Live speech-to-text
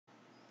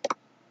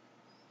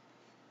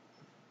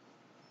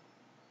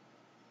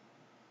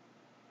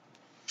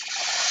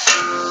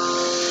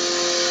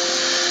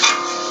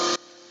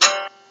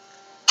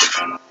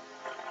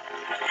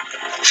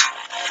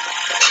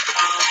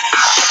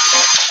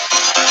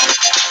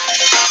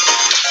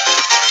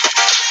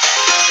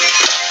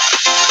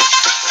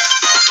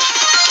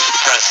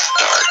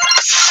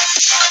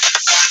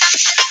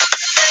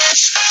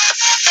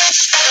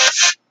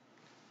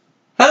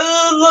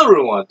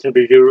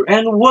Mr.TyBear here,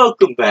 and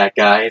welcome back,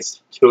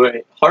 guys, to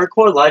a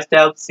Hardcore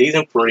Lifestyle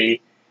Season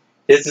 3.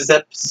 This is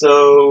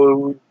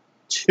episode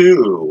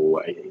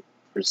 2, I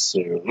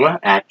presume.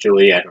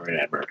 Actually, I don't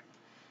remember.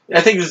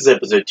 I think this is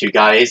episode 2,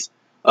 guys,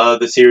 of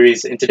the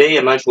series, and today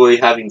I'm actually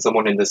having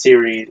someone in the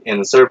series, in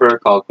the server,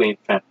 called Queen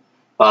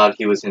Fog.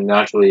 He's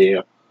actually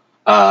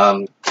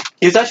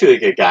a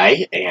good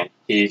guy, and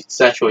he's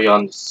actually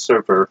on the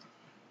server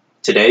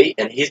today,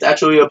 and he's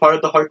actually a part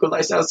of the Hardcore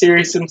Lifestyle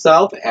series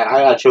himself, and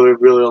I actually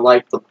really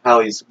like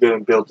how he's going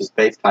to build his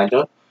base,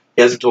 kinda.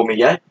 He hasn't told me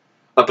yet.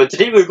 But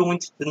today we're going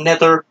to the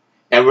Nether,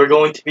 and we're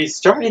going to be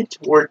starting to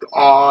work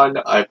on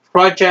a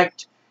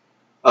project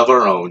of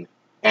our own.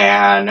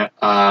 And,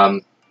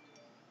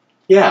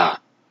 yeah,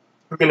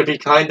 we're going to be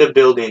kind of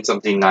building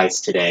something nice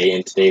today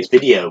in today's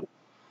video.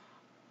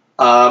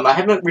 I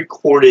haven't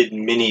recorded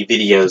many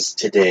videos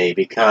today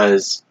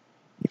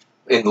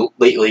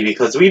lately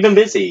because we've been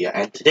busy,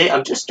 and today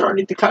I'm just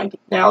starting to kind of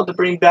now to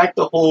bring back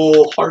the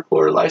whole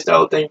hardcore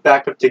lifestyle thing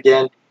back up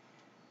together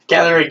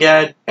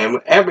again, and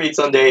every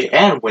Sunday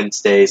and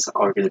Wednesdays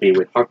are going to be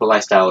with hardcore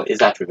lifestyle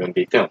is actually going to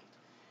be filmed.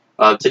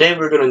 Today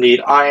we're going to need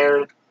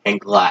iron and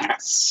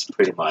glass,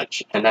 pretty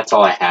much, and that's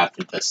all I have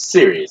for this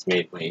series,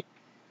 mainly.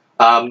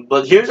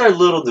 But here's our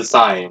little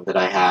design that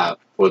I have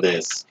for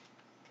this.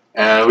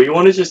 We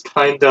want to just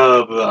kind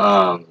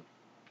of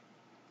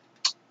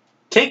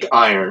take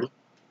iron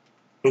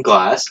and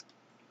glass.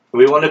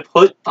 We want to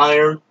put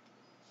iron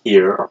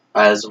here,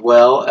 as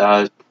well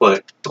as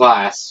put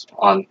glass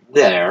on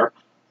there,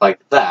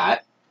 like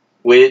that,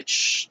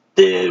 which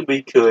then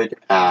we could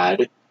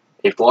add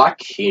a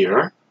block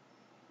here,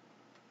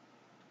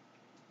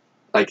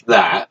 like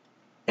that,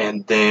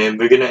 and then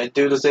we're going to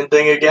do the same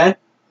thing again,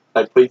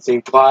 by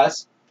placing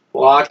glass,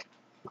 block,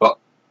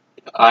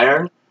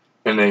 iron,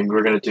 and then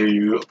we're going to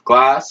do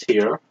glass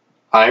here,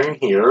 iron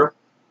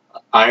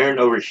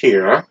over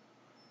here,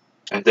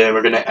 and then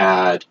we're going to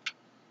add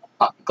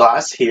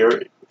glass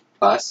here,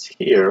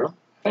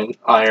 and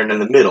iron in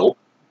the middle,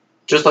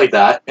 just like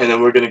that, and then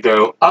we're going to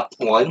go up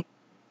one,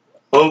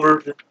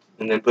 over,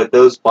 and then put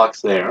those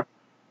blocks there,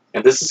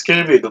 and this is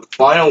going to be the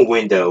final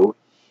window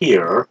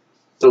here,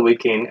 so we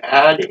can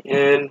add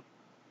in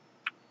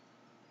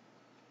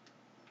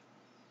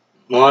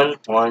one,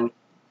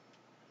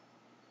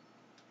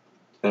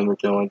 and we're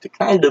going to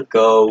kind of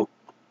go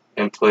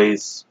and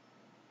place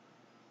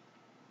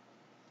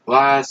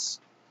glass.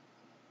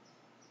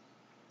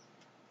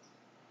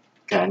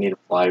 Okay, I need to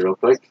fly real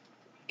quick.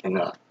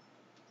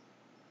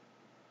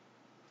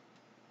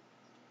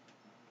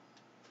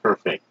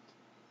 Perfect.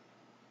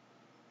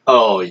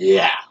 Oh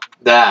yeah,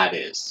 that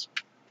is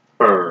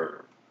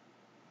per.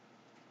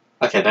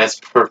 Okay, that's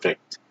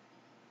perfect.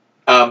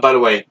 By the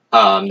way,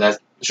 that's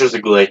just a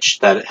glitch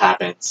that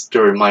happens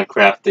during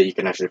Minecraft that you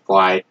can actually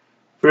fly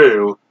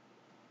through.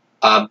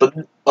 But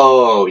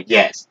oh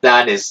yes,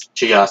 that is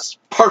just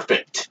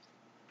perfect.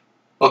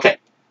 Okay,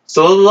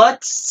 so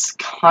let's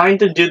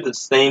kind of do the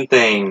same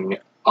thing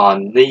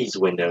on these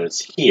windows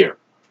here.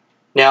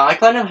 Now, I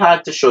kind of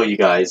had to show you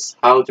guys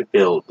how to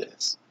build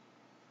this.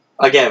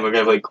 Again, we're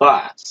going to play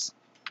glass,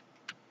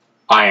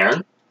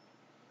 iron,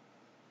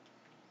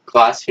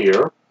 glass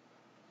here,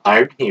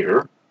 iron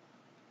here.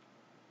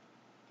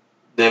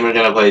 Then we're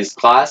going to place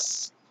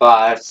glass,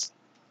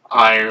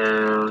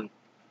 iron,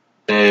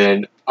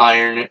 then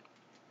iron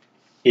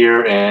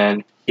here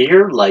and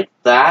here, like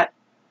that.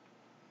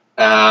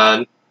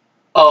 And,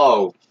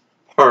 oh,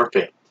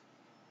 perfect.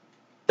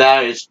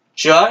 That is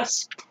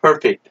just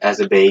perfect as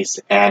a base,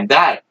 and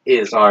that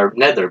is our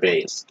nether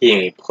base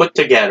being put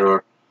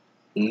together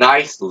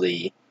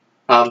nicely.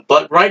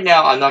 But right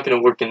now, I'm not going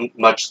to work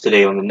much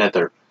today on the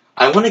nether.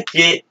 I want to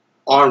get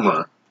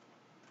armor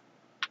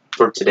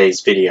for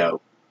today's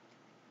video.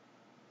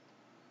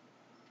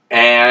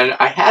 And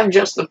I have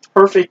just the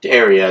perfect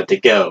area to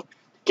go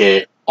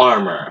get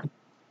armor.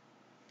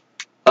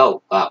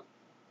 Oh, wow.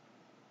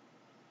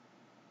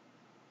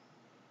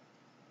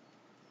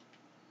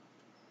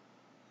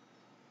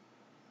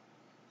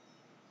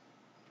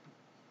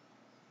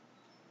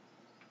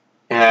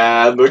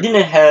 And we're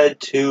gonna head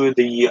to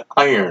the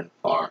iron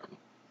farm.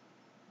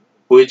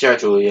 Which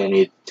actually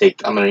I'm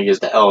gonna use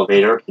the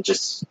elevator and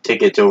just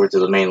take it over to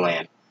the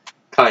mainland.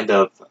 Kind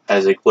of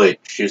as a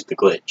glitch, use the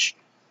glitch.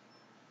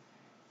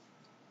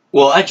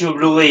 Well, actually,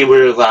 really,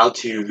 we're allowed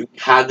to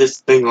have this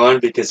thing on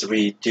because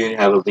we do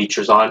have a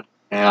leechers on.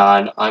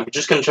 And I'm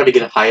just gonna try to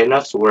get it high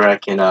enough so where I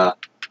can,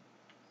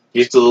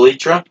 use the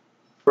elytra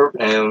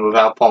and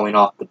without falling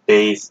off the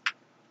base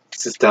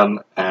system,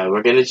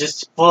 we're gonna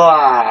just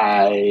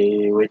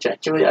fly, which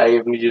actually I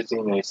am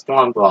using a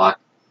storm block.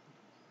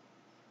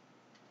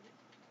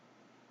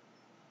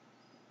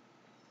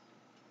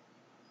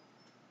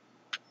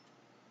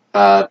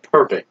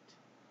 Perfect.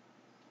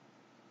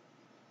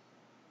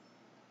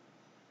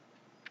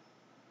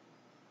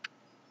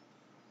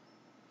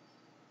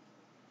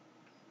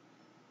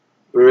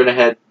 We're gonna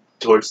head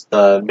towards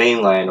the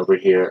mainland over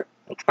here,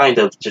 kind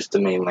of just the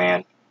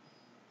mainland.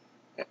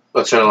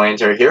 Let's try to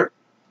land right here.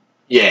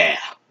 Yeah,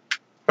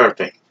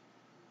 perfect.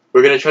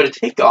 we're gonna try to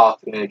take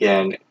off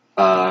again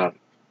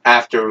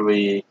after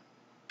we.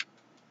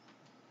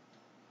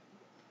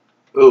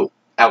 Ooh,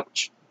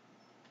 ouch.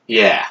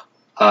 Yeah.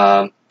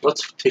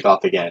 Let's take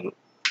off again.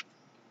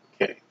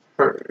 Okay.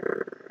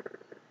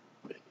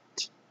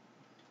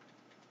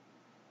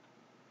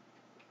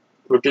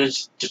 We're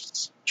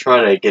just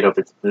try to get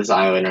over to this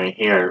island right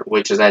here,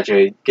 which is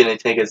actually gonna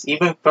take us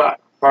even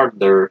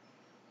farther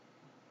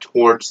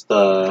towards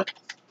the.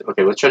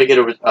 Okay, let's try to get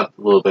up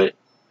a little bit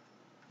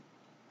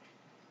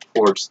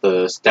towards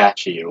the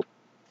statue.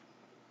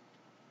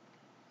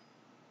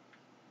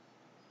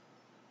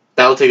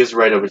 That'll take us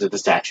right over to the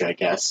statue, I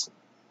guess.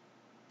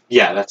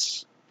 Yeah,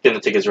 that's gonna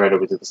take us right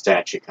over to the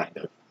statue, kind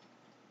of.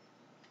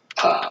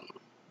 Um,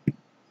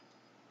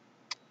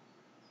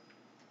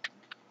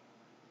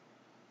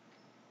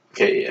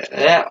 okay,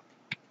 yeah.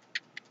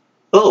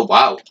 Oh,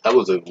 wow, that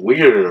was a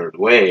weird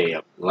way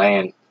of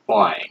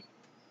flying.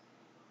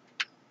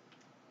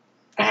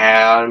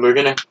 And we're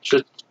gonna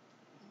just...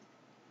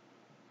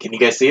 Can you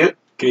guys see it?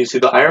 Can you see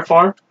the iron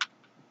farm?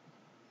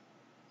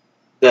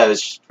 That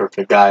is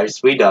perfect,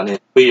 guys. We done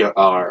it. We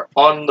are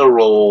on the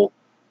roll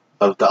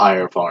of the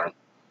iron farm.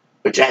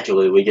 Which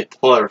actually, we get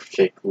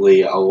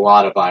perfectly a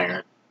lot of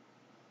iron.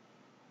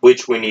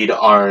 Which we need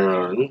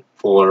iron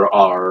for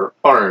our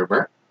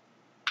armor.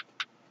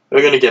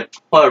 We're gonna get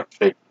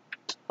perfect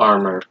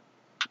armor.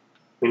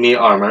 We need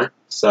armor,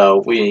 so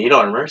we need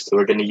armor, so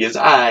we're gonna use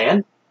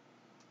iron.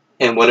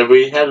 And whatever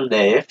we have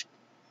left,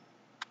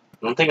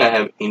 I don't think I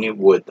have any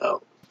wood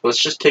though.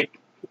 Let's just take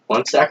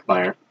one stack of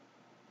iron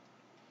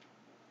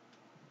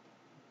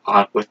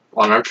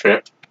on our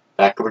trip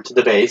back over to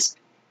the base.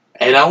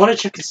 And I want to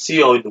check to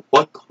see on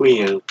what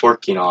Queen is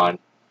working on.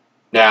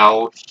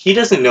 Now, he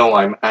doesn't know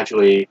I'm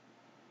actually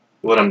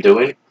what I'm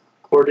doing,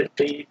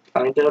 accordingly,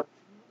 kind of.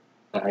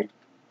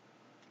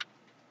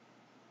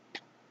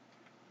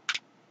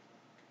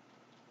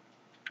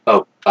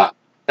 Oh, that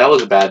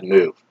was a bad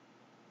move.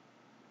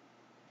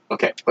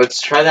 Okay, let's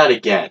try that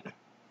again.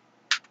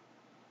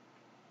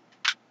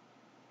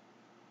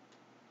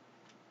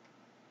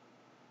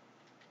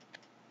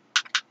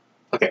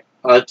 Okay,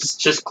 let's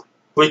just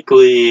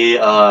quickly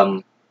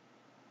head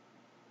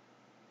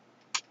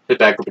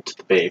back over to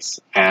the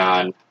base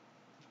and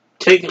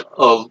take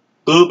a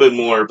little bit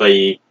more of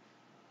a...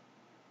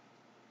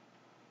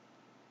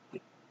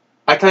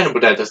 I kind of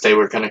would have to say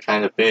we're gonna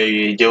kind of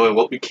be doing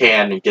what we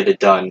can and get it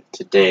done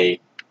today.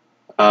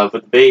 For the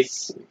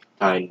base,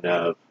 kind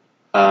of.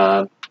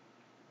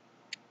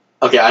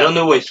 Okay, I don't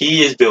know what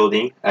he is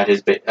building at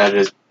his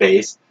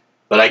base,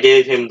 but I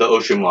gave him the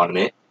ocean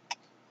monument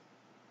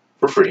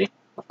for free.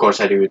 Of course,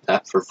 I do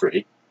that for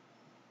free.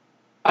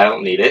 I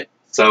don't need it.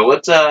 So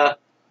let's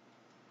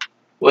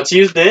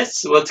use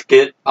this. Let's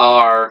get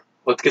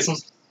some.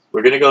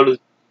 We're gonna go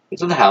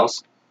into the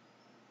house,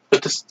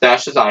 put the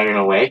stashes iron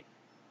away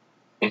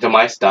into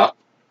my stuff,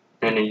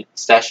 and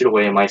stash it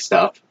away in my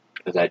stuff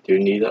because I do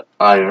need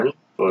iron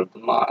for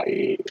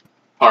my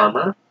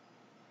armor.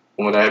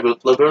 And what I will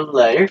deliver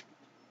later.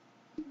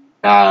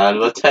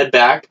 Let's head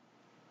back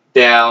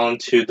down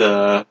to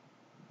the...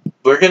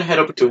 We're gonna head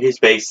over to his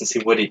base and see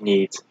what he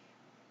needs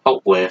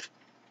help with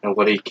and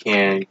what he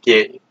can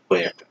get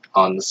with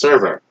on the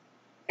server.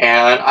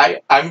 And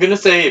I'm gonna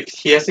say if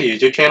he has a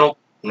YouTube channel,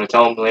 I'm gonna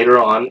tell him later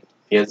on if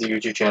he has a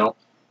YouTube channel,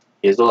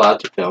 he is allowed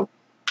to film.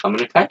 I'm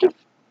gonna kind of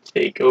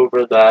take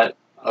over that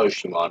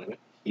ocean monument.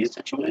 He's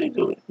actually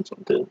doing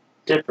something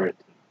different.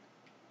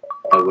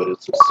 I would have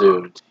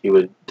assumed he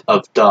would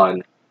have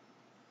done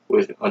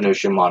with an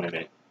ocean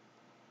monument.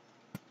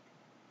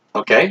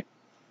 Okay.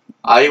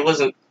 I was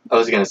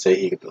gonna say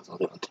he could build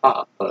something on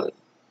top, but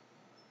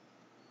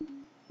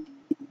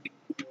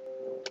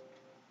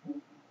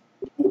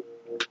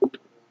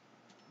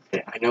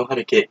okay, I know how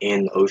to get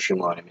in the ocean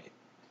monument.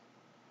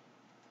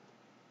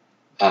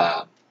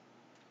 Oh,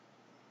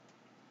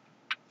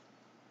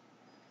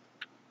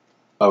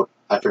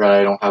 I forgot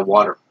I don't have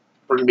water.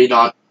 Or maybe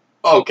not.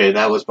 Okay,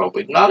 that was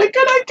probably not a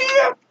good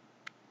idea.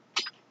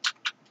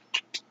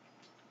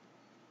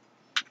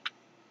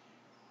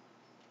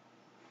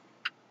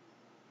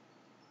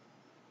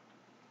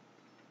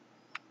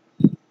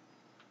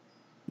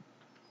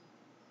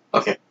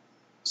 Okay,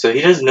 so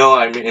he doesn't know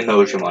I'm in the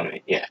ocean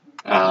monument yet.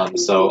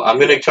 So I'm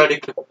gonna try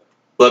to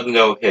let him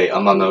know, hey,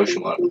 I'm on the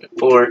ocean monument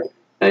before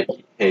that.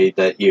 Hey,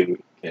 that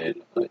you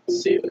can.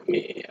 Let's see, let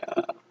me.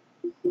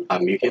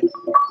 You can.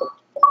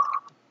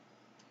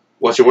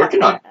 What you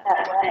working on?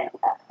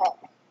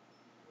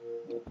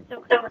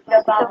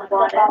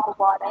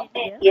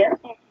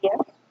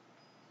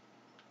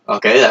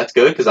 Okay, that's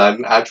good because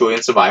I'm actually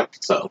in survival.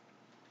 So.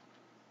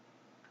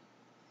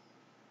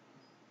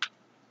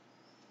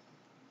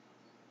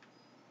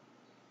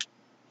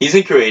 He's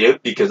in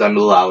creative because I'm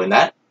allowing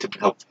that to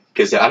help.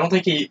 Because I don't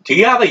think he... Do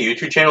you have a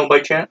YouTube channel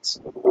by chance?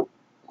 No,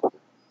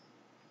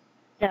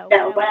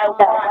 but I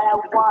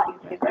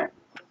want YouTuber.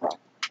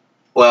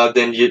 Well,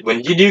 then when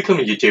you do become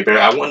a YouTuber,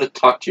 I want to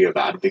talk to you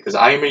about it because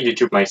I am a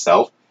YouTuber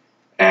myself,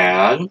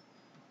 and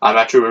I'm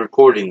actually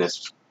recording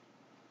this.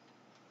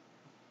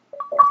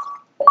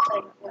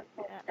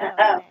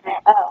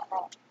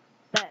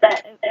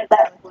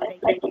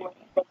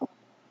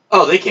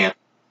 Oh, they can.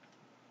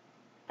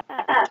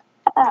 I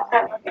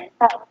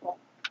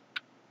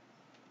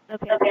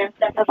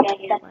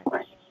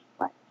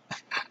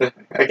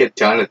can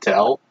kind of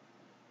tell.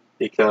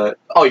 Because...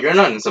 Oh, you're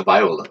not in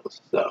survival, though,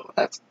 so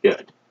that's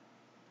good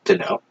to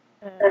know.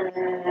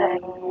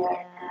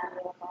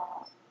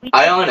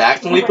 I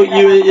accidentally put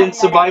you in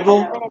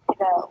survival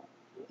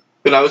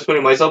when I was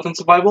putting myself in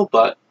survival,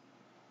 but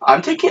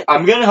I'm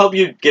gonna help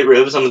you get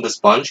rid of some of the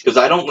sponge, because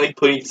I don't like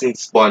putting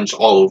sponge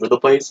all over the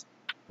place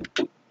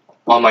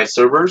on my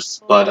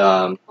servers, but,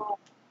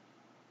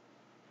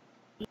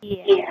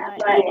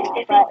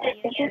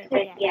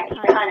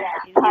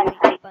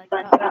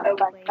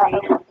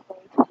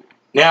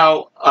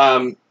 now,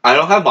 I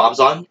don't have mobs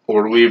on,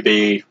 or we'd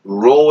be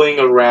rolling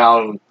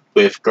around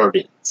with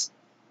guardians.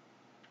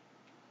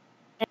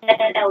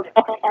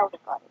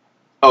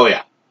 Oh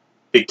yeah,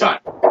 big time.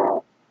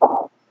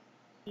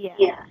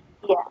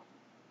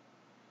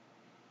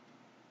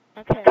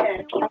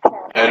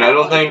 And I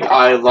don't think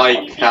I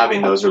like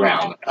having those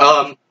around.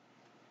 Oh,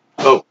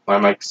 my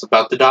mic's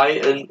about to die,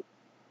 and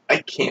I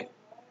can't.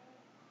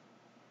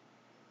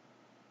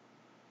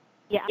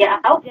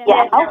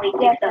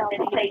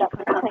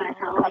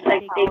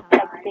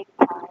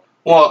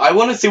 Well, I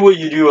want to see what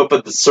you do up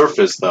at the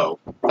surface, though.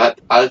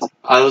 I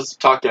was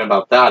talking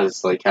about that.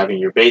 It's like having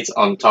your baits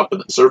on top of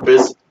the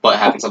surface, but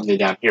having something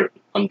down here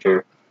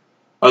under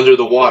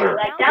the water.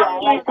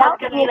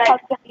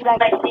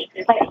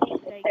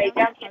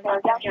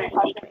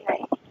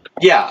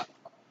 Yeah,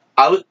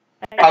 I was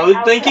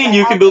thinking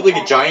you could build like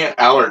a giant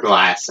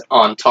hourglass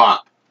on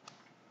top.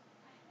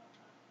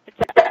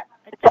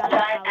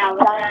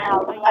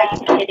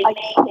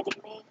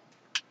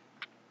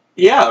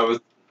 Yeah, it was.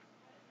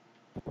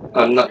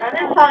 I'm not.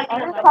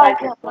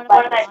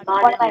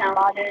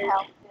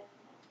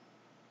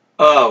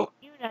 Oh.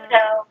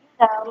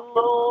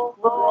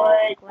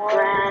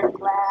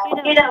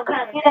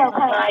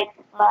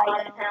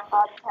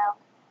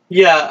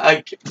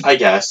 Yeah, I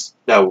guess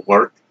that would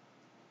work.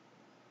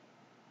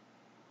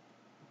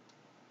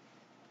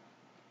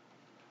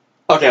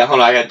 Okay, hold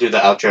on, I gotta do the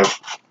outro.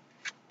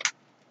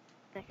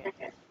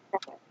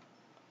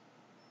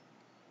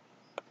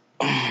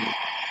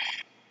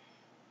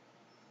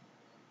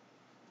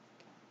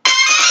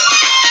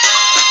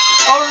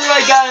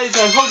 Alright guys,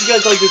 I hope you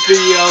guys like this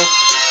video.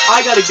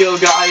 I gotta go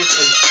guys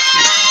and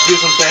do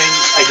some things,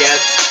 I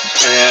guess.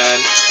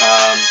 And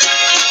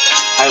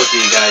I will see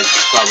you guys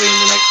probably in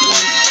the next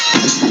one.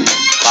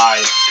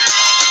 Bye.